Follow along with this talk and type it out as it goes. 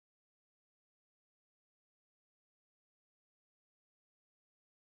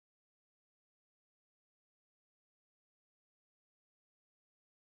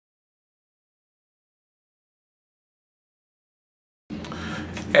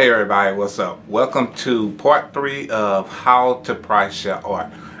Hey everybody, what's up? Welcome to part 3 of how to price your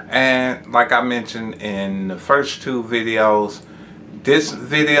art. And like I mentioned in the first 2 videos, this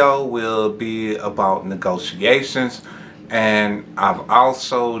video will be about negotiations, and I've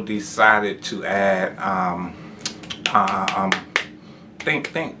also decided to add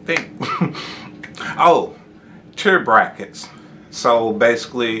think oh, tier brackets. So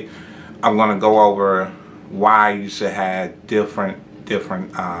basically I'm going to go over why you should have different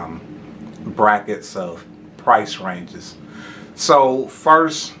brackets of price ranges. So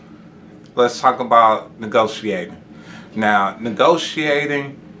first, let's talk about negotiating. Now,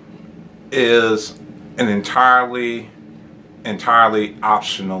 negotiating is an entirely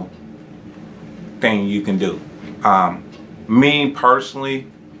optional thing you can do. Me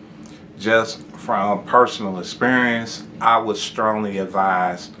personally, just from personal experience, I would strongly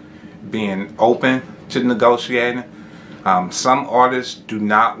advise being open to negotiating. Some artists do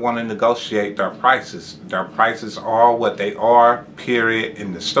not want to negotiate their prices. Their prices are what they are, period,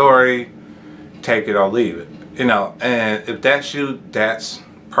 in the story. Take it or leave it. You know, and if that's you, that's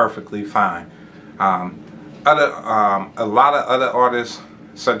perfectly fine. A lot of other artists,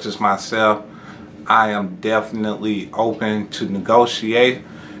 such as myself, I am definitely open to negotiating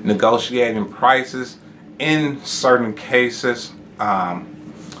prices in certain cases.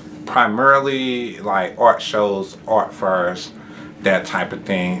 Primarily like art shows, art fairs, that type of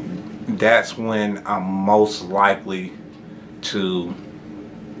thing. That's when I'm most likely to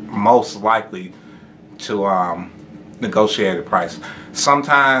negotiate a price.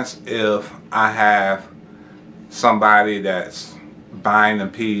 Sometimes if I have somebody that's buying a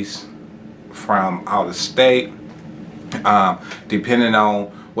piece from out of state, depending on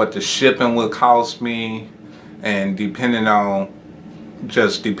what the shipping would cost me, and depending on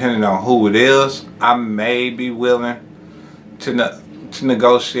who it is, I may be willing to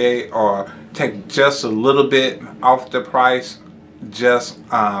negotiate or take just a little bit off the price, just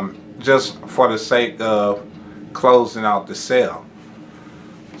for the sake of closing out the sale.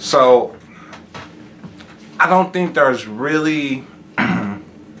 So I don't think there's really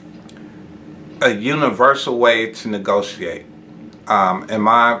a universal way to negotiate. In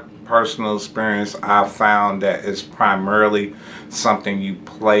my personal experience, I've found that it's primarily something you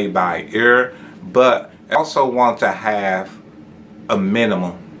play by ear, but I also want to have a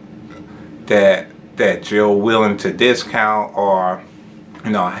minimum that you're willing to discount, or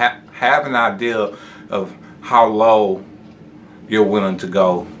have an idea of how low you're willing to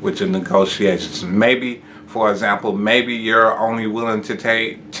go with your negotiations. Maybe, for example, maybe you're only willing to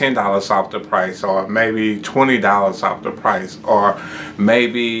take $10 off the price, or maybe $20 off the price, or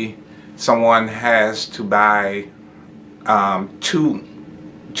maybe someone has to buy two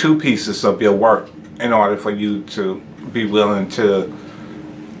pieces of your work in order for you to be willing to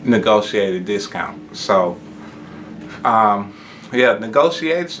negotiate a discount. So yeah,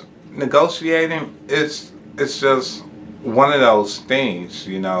 negotiating it's just one of those things,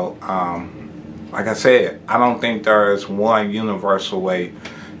 you know. Like I said, I don't think there is one universal way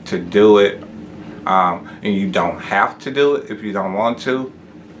to do it, and you don't have to do it if you don't want to.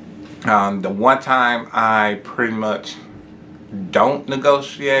 The one time I pretty much don't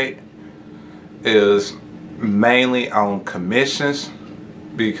negotiate is mainly on commissions,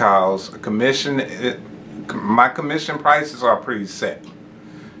 because my commission prices are pretty set,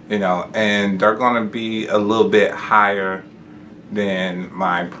 you know, and they're going to be a little bit higher than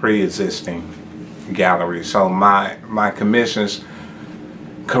my pre-existing gallery. So my commissions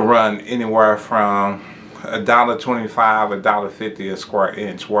could run anywhere from $1.25, $1.50 a square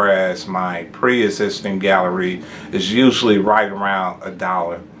inch, whereas my pre-existing gallery is usually right around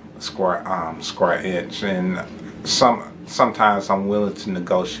 $1 a square inch. And sometimes I'm willing to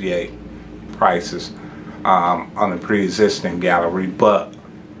negotiate prices on the pre-existing gallery, but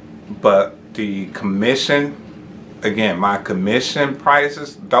the commission, again, my commission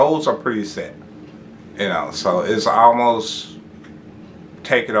prices, those are pretty set, you know. So it's almost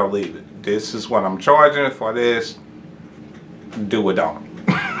take it or leave it. This is what I'm charging for this. Do or don't.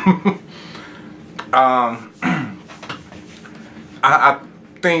 I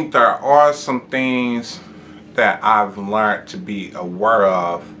think there are some things that I've learned to be aware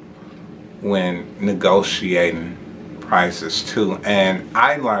of when negotiating prices too, and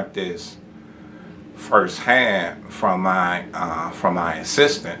I learned this firsthand from my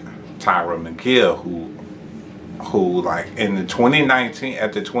assistant Tyra McGill, who like in the 2019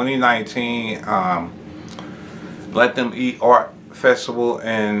 Let Them Eat Art Festival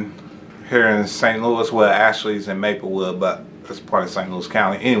here in St. Louis. Well, actually it's in Maplewood, but it's part of St. Louis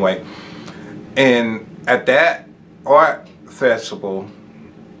County anyway. And at that art festival,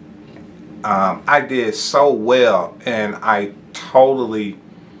 I did so well, and I totally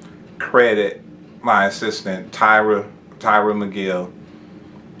credit my assistant Tyra McGill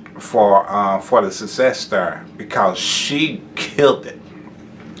for the success there, because she killed it.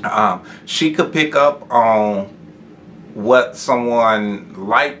 She could pick up on what someone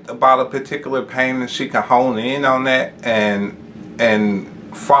liked about a particular painting. She can hone in on that and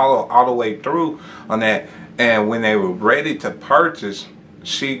follow all the way through on that. And when they were ready to purchase,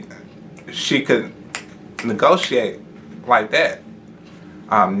 she could negotiate like that.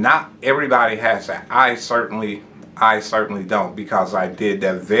 Not everybody has that. I certainly don't, because I did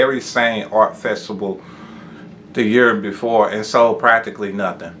that very same art festival the year before and sold practically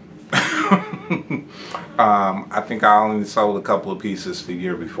nothing. I think I only sold a couple of pieces the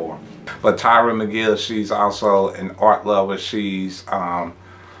year before. But Tyra McGill, she's also an art lover. She's a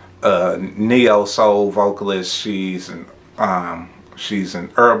neo soul vocalist. She's an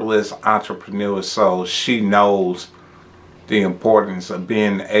herbalist, entrepreneur. So she knows the importance of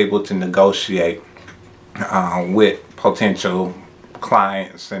being able to negotiate with potential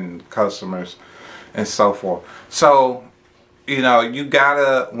clients and customers and so forth. So, you know, you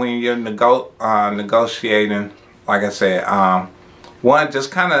gotta, when you're negotiating, like I said, one, just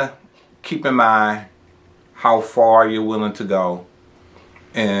kind of keep in mind how far you're willing to go.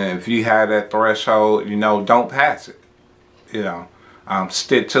 And if you have that threshold, you know, don't pass it. You know,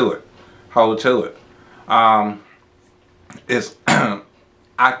 stick to it, hold to it. It's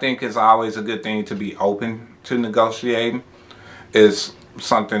I think it's always a good thing to be open to negotiating. It's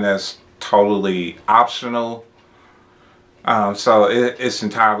something that's totally optional. So it's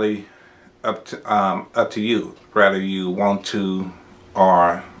entirely up to you, whether you want to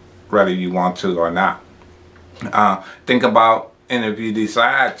or not. Think about, and if you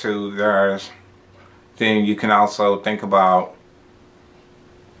decide to, then you can also think about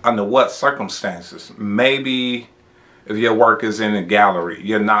under what circumstances. Maybe if your work is in a gallery,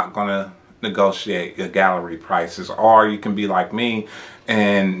 you're not going to negotiate your gallery prices, or you can be like me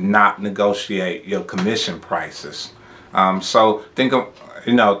and not negotiate your commission prices. So think of,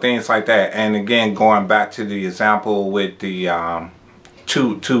 you know, things like that. And again, going back to the example with the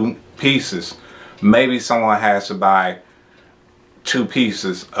two pieces, maybe someone has to buy 2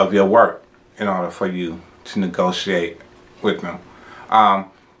 pieces of your work in order for you to negotiate with them.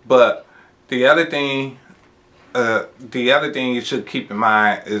 But the other thing you should keep in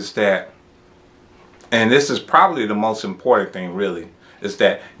mind is that, and this is probably the most important thing really, is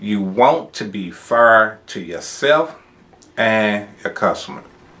that you want to be fair to yourself and your customer.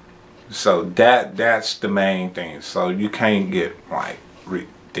 So that's the main thing. So you can't get like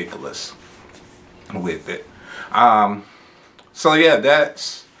ridiculous with it. So yeah,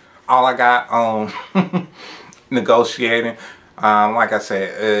 that's all I got on negotiating. Like I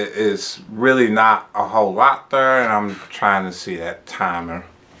said, it's really not a whole lot there, and I'm trying to see that timer.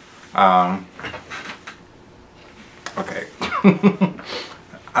 Okay.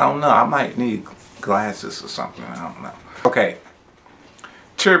 I don't know, I might need glasses or something, I don't know. Okay,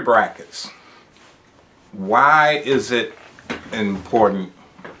 tier brackets. Why is it important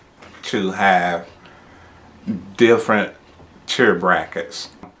to have different tier brackets?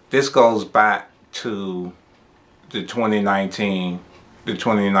 This goes back to the 2019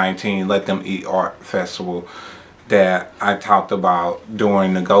 Let Them Eat Art Festival that I talked about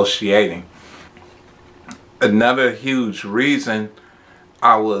during negotiating. Another huge reason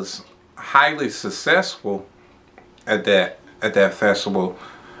I was highly successful at that festival,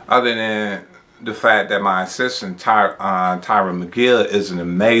 other than the fact that my assistant Tyra McGill is an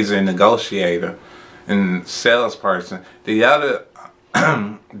amazing negotiator and salesperson, the other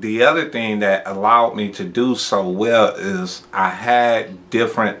thing that allowed me to do so well is I had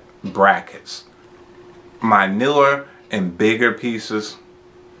different brackets. My newer and bigger pieces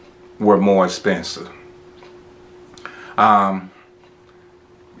were more expensive.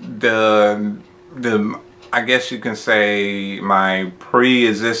 I guess you can say my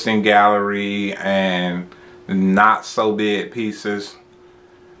pre-existing gallery and not so big pieces,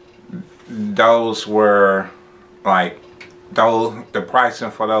 those were like, the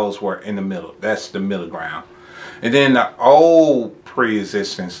pricing for those were in the middle. That's the middle ground. And then the old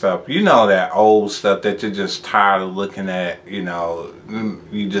pre-existing stuff, you know, that old stuff that you're just tired of looking at, you know,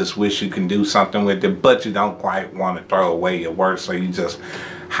 you just wish you can do something with it, but you don't quite want to throw away your work, so you just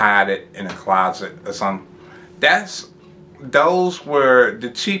hide it in a closet or something. Those were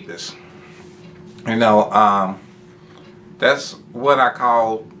the cheapest. You know, that's what I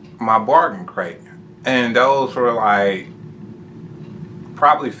call my bargain crate. And those were like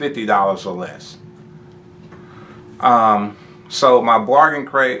probably $50 or less. So my bargain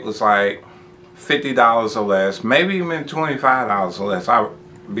crate was like $50 or less, maybe even $25 or less. I'll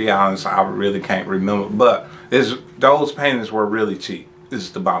be honest, I really can't remember, but those paintings were really cheap. This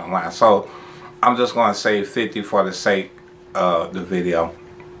is the bottom line. So I'm just going to say 50 for the sake of the video.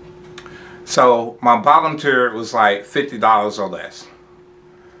 So my bottom tier was like $50 or less.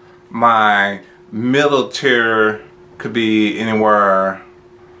 My middle tier could be anywhere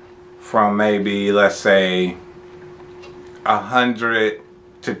from maybe, let's say, 100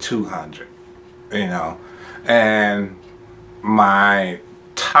 to 200, you know. And my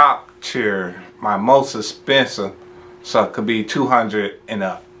top tier, my most expensive, so it could be 200 and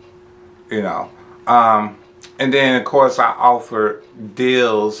up, you know. And then of course I offer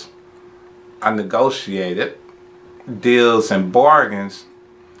deals, I negotiated deals and bargains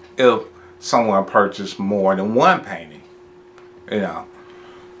if someone purchased more than one painting, you know.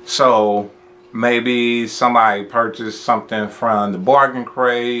 So maybe somebody purchased something from the bargain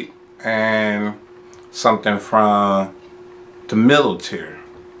crate and something from the middle tier.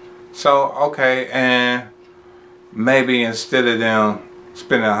 So okay, and maybe instead of them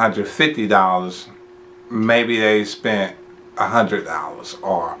spending $150, maybe they spent $100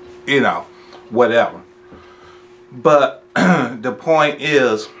 or, you know, whatever. But the point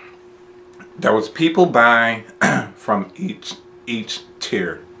is, there was people buying from each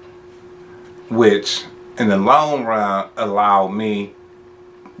tier, which in the long run allowed me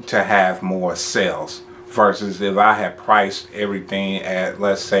to have more sales, versus if I had priced everything at,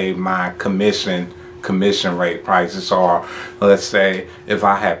 let's say, my commission rate prices, or let's say if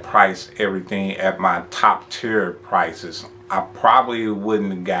I had priced everything at my top tier prices, I probably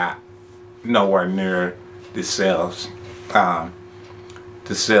wouldn't have got nowhere near the sales that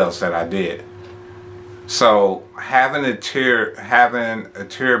I did. So having a tier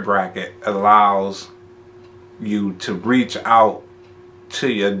bracket allows you to reach out to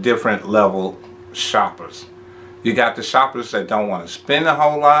your different level shoppers. You got the shoppers that don't want to spend a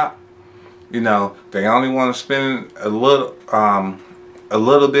whole lot. You know, they only want to spend a little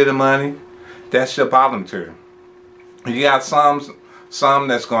bit of money. That's your bottom tier. You got some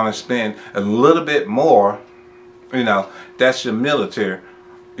that's going to spend a little bit more. You know, that's your middle tier.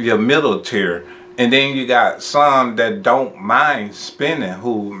 And then you got some that don't mind spending,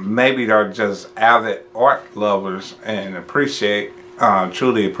 who maybe they're just avid art lovers and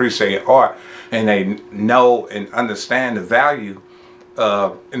truly appreciate art, and they know and understand the value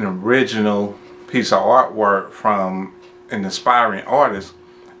of an original piece of artwork from an inspiring artist,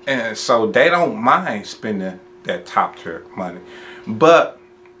 and so they don't mind spending that top tier money. But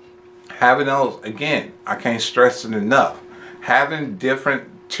having those, again, I can't stress it enough, having different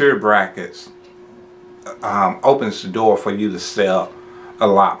tier brackets opens the door for you to sell a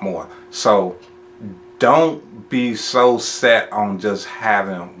lot more. So don't be so set on just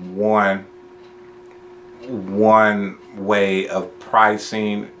having one way of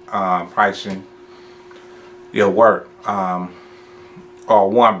pricing your work, or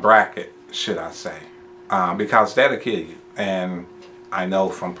one bracket, should I say, because that'll kill you, and I know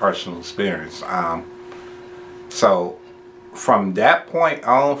from personal experience. So from that point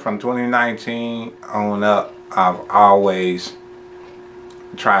on, from 2019 on up, I've always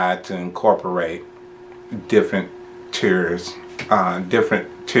tried to incorporate different tiers. So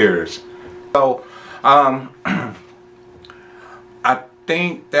I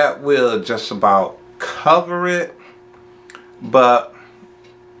think that will just about cover it, but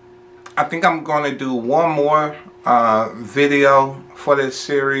I think I'm going to do one more video for this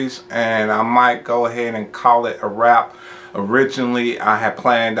series, and I might go ahead and call it a wrap. Originally I had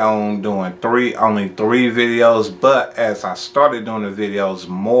planned on doing only three videos, but as I started doing the videos,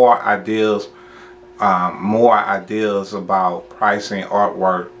 more ideas about pricing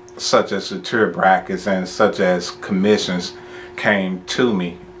artwork, such as the tier brackets and such as commissions, came to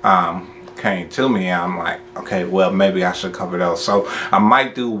me. I'm like, okay, well, maybe I should cover those. So I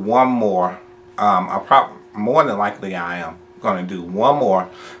might do one more. More than likely I am going to do one more.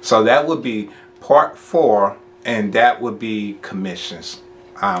 So that would be part 4, and that would be commissions.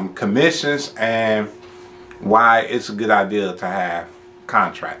 Commissions and why it's a good idea to have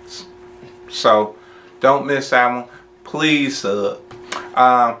contracts. So don't miss that one. Please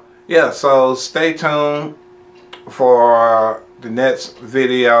yeah, so stay tuned for the next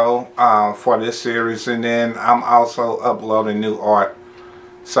video for this series, and then I'm also uploading new art,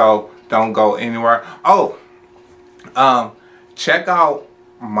 so don't go anywhere. Oh, check out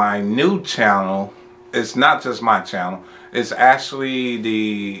my new channel. It's not just my channel, it's actually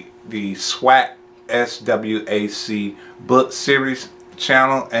the SWAC, SWAC book series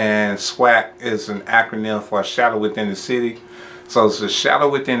channel, and SWAC is an acronym for Shadow Within the City. So it's the Shadow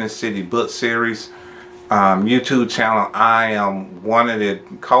Within the City book series. YouTube channel. I am one of the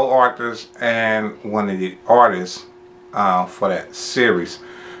co-authors and one of the artists for that series.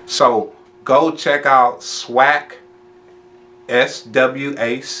 So go check out SWAC,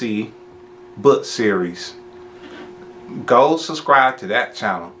 SWAC book series. Go subscribe to that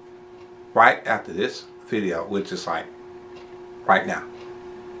channel right after this video, which is like right now.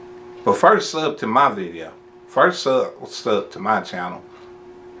 But first sub to my video. First sub to my channel,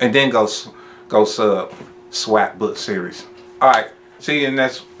 and then go sub SWAC book series. Alright, see you in the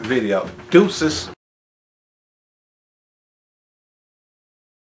next video. Deuces.